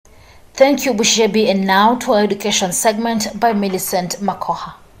Thank you, Bushebi. And now to our education segment by Millicent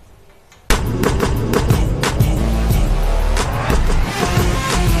Makoha.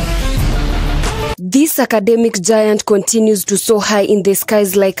 This academic giant continues to soar high in the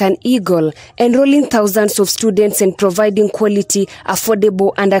skies like an eagle, enrolling thousands of students and providing quality,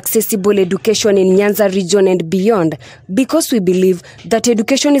 affordable and accessible education in Nyanza region and beyond, because we believe that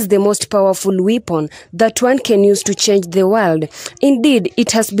education is the most powerful weapon that one can use to change the world. Indeed,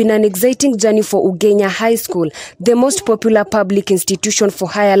 it has been an exciting journey for Ugenya High School, the most popular public institution for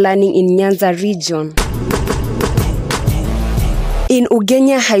higher learning in Nyanza region. In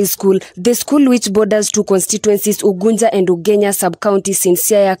Ugenya High School, the school which borders two constituencies, Ugunja and Ugenya sub-counties in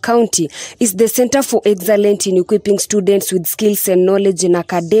Siaya County, is the center for excellence in equipping students with skills and knowledge in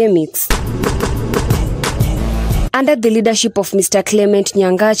academics. Under the leadership of Mr. Clement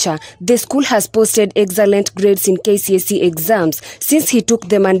Nyangacha, the school has posted excellent grades in KCSE exams since he took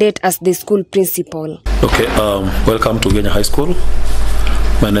the mandate as the school principal. Okay, welcome to Ugenya High School.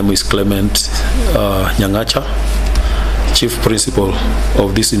 My name is Clement Nyangacha, Chief Principal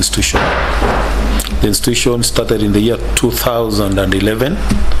of this institution. The institution started in the year 2011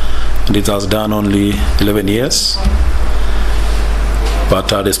 and it has done only 11 years. But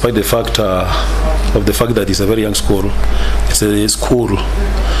despite the fact that it's a very young school, it's a school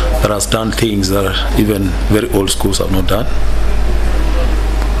that has done things that even very old schools have not done.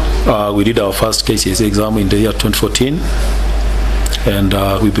 We did our first KCSE exam in the year 2014 and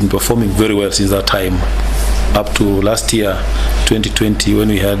we've been performing very well since that time, up to last year 2020 when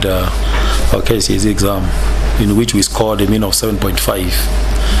we had our KCSE exam, in which we scored a mean of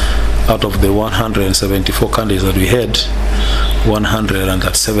 7.5. Out of the 174 candidates that we had,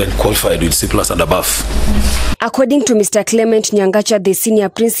 107 qualified with C+ and above. According to Mr. Clement Nyangacha, the senior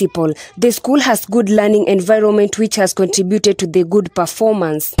principal, the school has good learning environment which has contributed to the good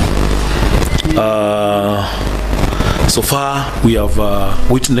performance. So far, we have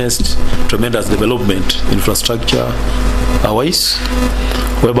witnessed tremendous development infrastructure-wise,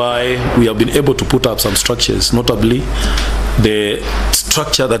 whereby we have been able to put up some structures, notably the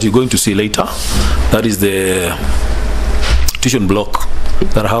structure that you're going to see later, that is the tuition block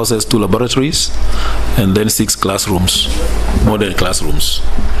that houses 2 laboratories and then 6 classrooms, modern classrooms.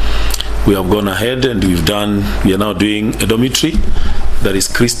 We have gone ahead and we are now doing a dormitory that is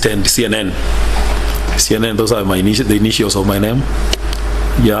christened CNN. CNN, those are the initials of my name.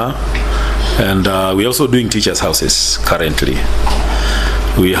 Yeah. And we're also doing teachers' houses currently.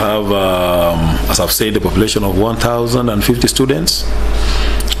 We have, as I've said, a population of 1,050 students.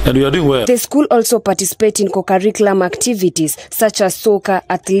 And we are doing well. The school also participates in co-curriculum activities such as soccer,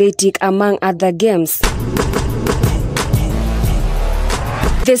 athletic, among other games.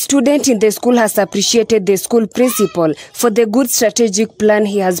 The student in the school has appreciated the school principal for the good strategic plan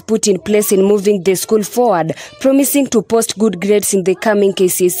he has put in place in moving the school forward, promising to post good grades in the coming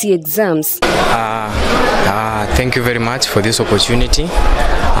KCSE exams. Thank you very much for this opportunity.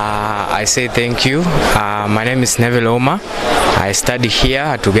 I say thank you. My name is Neville Oma. I study here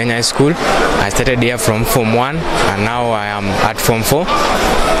at Ugenya High School. I started here from Form 1 and now I am at Form 4.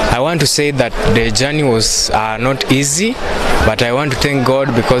 I want to say that the journey was not easy, but I want to thank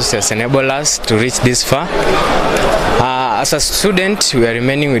God because He has enabled us to reach this far. As a student, we are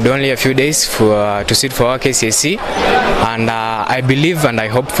remaining with only a few days to sit for our KCSE, and I believe and I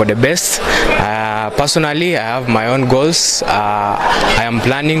hope for the best. Personally, I have my own goals. I am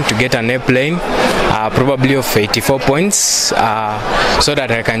planning to get an airplane, probably of 84 points, so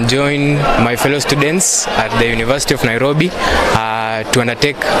that I can join my fellow students at the University of Nairobi to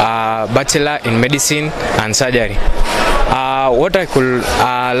undertake a Bachelor in Medicine and Surgery. What I could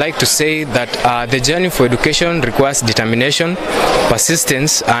like to say that the journey for education requires determination,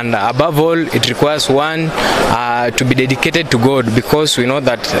 persistence, and above all, it requires one to be dedicated to God, because we know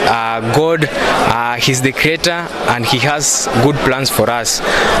that God, He's the creator and He has good plans for us.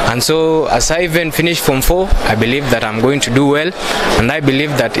 And so as I even finish Form 4, I believe that I'm going to do well, and I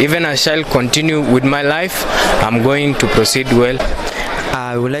believe that even as I shall continue with my life, I'm going to proceed well.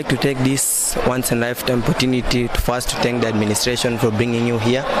 I would like to take this once-in-a-lifetime opportunity to first to thank the administration for bringing you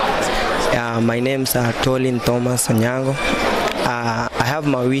here. My name's Tolin Thomas Onyango. I have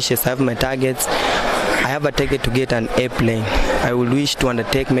my wishes, I have my targets. I have a target to get an airplane. I would wish to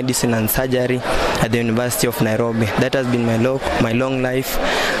undertake medicine and surgery at the University of Nairobi. That has been my long life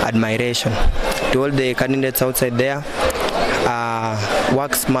admiration. To all the candidates outside there,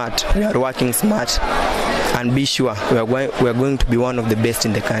 work smart. We are working smart. and be sure we are going to be one of the best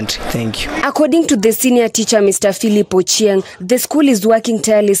in the country. Thank you. According to the senior teacher, Mr. Philip Ochieng, the school is working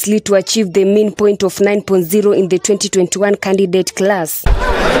tirelessly to achieve the mean point of 9.0 in the 2021 candidate class.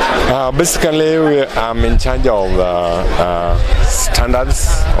 Basically, I'm in charge of the standards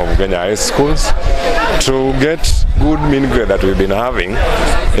of Ugenya high schools. To get good mean grade that we've been having,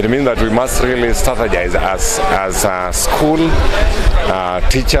 it means that we must really strategize as a school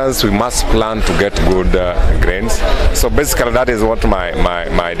teachers. We must plan to get good grades. So basically, that is what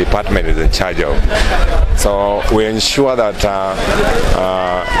my department is in charge of. So we ensure that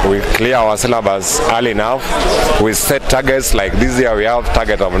we clear our syllabus early enough. We set targets, like this year we have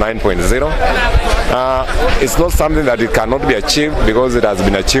target of 9.0. It's not something that it cannot be achieved because it has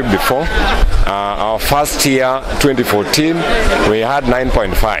been achieved before. Our first year, 2014, we had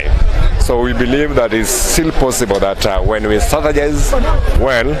 9.5. So we believe that it's still possible that when we strategize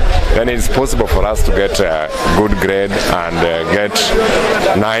well, then it's possible for us to get a good grade and get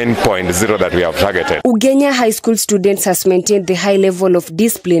 9.0 that we have targeted. Ugenya High School students has maintained the high level of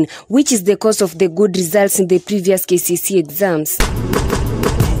discipline, which is the cause of the good results in the previous KCSE exams.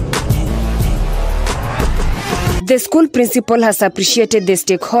 The school principal has appreciated the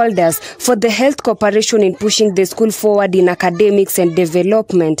stakeholders for the health cooperation in pushing the school forward in academics and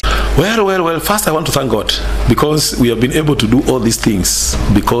development. Well, first I want to thank God because we have been able to do all these things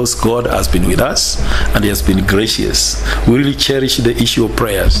because God has been with us and He has been gracious. We really cherish the issue of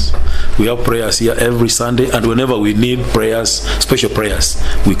prayers. We have prayers here every Sunday, and whenever we need prayers, special prayers,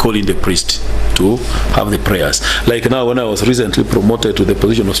 we call in the priest to have the prayers. Like now, when I was recently promoted to the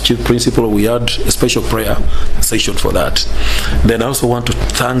position of chief principal, we had a special prayer session for that. Then I also want to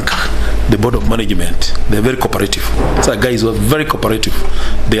thank the board of management. They're very cooperative. So guys were very cooperative.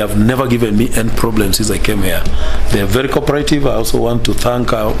 They have never given me any problems since I came here. They're very cooperative. I also want to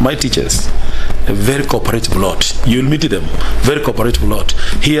thank my teachers. A very cooperative lot. You'll meet them. Very cooperative lot.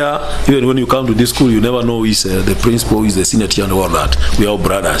 Here, even when you come to this school, you never know who is the principal, who is the senior teacher, and all that. We are all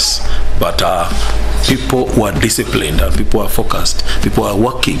brothers. But people who are disciplined and people who are focused, people who are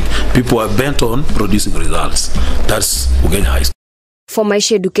working, people who are bent on producing results. That's Ugenya High School. For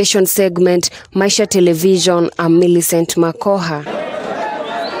Maisha Education segment, Maisha Television, I'm Millicent Makoha.